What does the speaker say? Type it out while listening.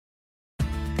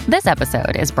This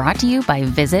episode is brought to you by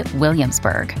Visit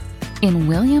Williamsburg. In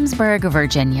Williamsburg,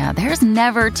 Virginia, there's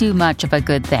never too much of a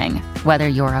good thing. Whether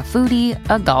you're a foodie,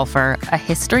 a golfer, a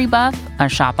history buff, a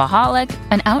shopaholic,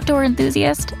 an outdoor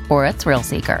enthusiast, or a thrill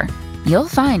seeker, you'll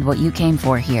find what you came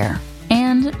for here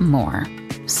and more.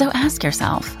 So ask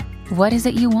yourself, what is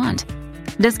it you want?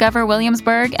 Discover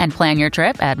Williamsburg and plan your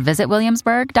trip at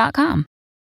visitwilliamsburg.com.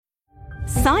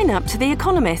 Sign up to The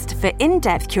Economist for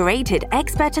in-depth curated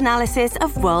expert analysis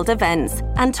of world events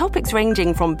and topics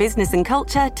ranging from business and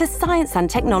culture to science and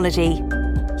technology.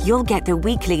 You'll get the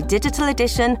weekly digital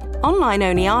edition,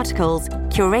 online-only articles,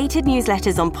 curated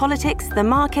newsletters on politics, the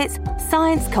markets,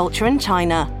 science, culture and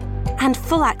China, and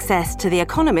full access to The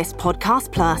Economist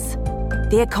Podcast Plus.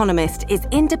 The Economist is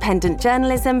independent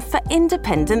journalism for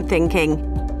independent thinking.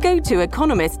 Go to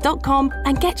economist.com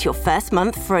and get your first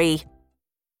month free.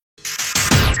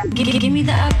 Give me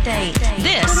the update.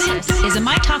 This is a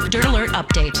My Talk Dirt Alert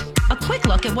update. A quick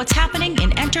look at what's happening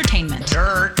in entertainment.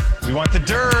 Dirt. We want the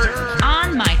dirt.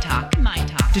 On My Talk. My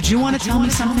Talk. Did you want to tell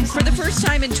me something? For the first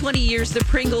time in 20 years, the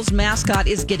Pringles mascot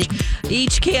is getting...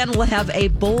 Each can will have a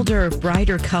bolder,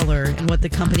 brighter color and what the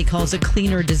company calls a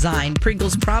cleaner design.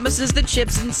 Pringles promises the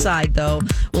chips inside, though,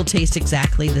 will taste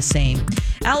exactly the same.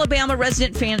 Alabama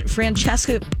resident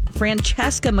Francesca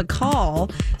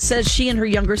McCall says she and her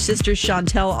younger sister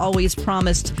Chantel always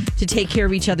promised to take care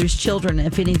of each other's children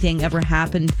if anything ever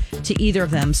happened to either of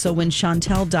them. So when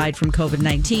Chantel died from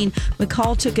COVID-19,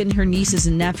 McCall took in her nieces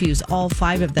and nephews, all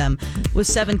 5 of them, with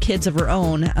 7 kids of her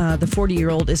own. The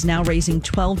 40-year-old is now raising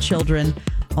 12 children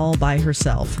all by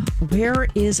herself. Where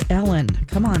is Ellen?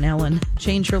 Come on, Ellen.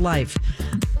 Change her life.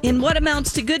 In what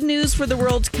amounts to good news for the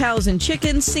world's cows and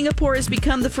chickens, Singapore has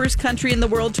become the first country in the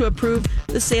world to approve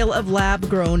the sale of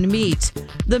lab-grown meat.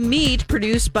 The meat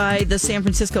produced by the San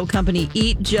Francisco company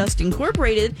Eat Just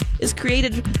Incorporated is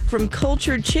created from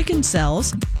cultured chicken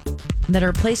cells that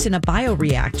are placed in a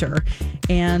bioreactor.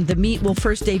 And the meat will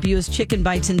first debut as chicken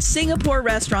bites in Singapore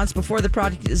restaurants before the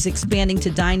product is expanding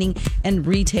to dining and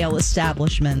retail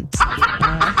establishments.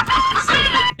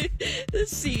 The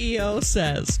CEO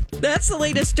says. That's the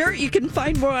latest dirt. You can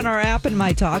find more on our app and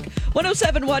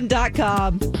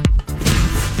MyTalk1071.com.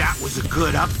 That was a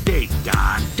good update,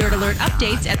 Don. Dirt Alert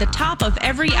updates at the top of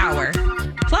every hour.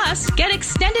 Plus, get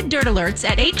extended Dirt Alerts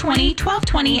at 8:20,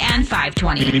 12:20, and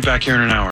 5:20. Meet me back here in an hour.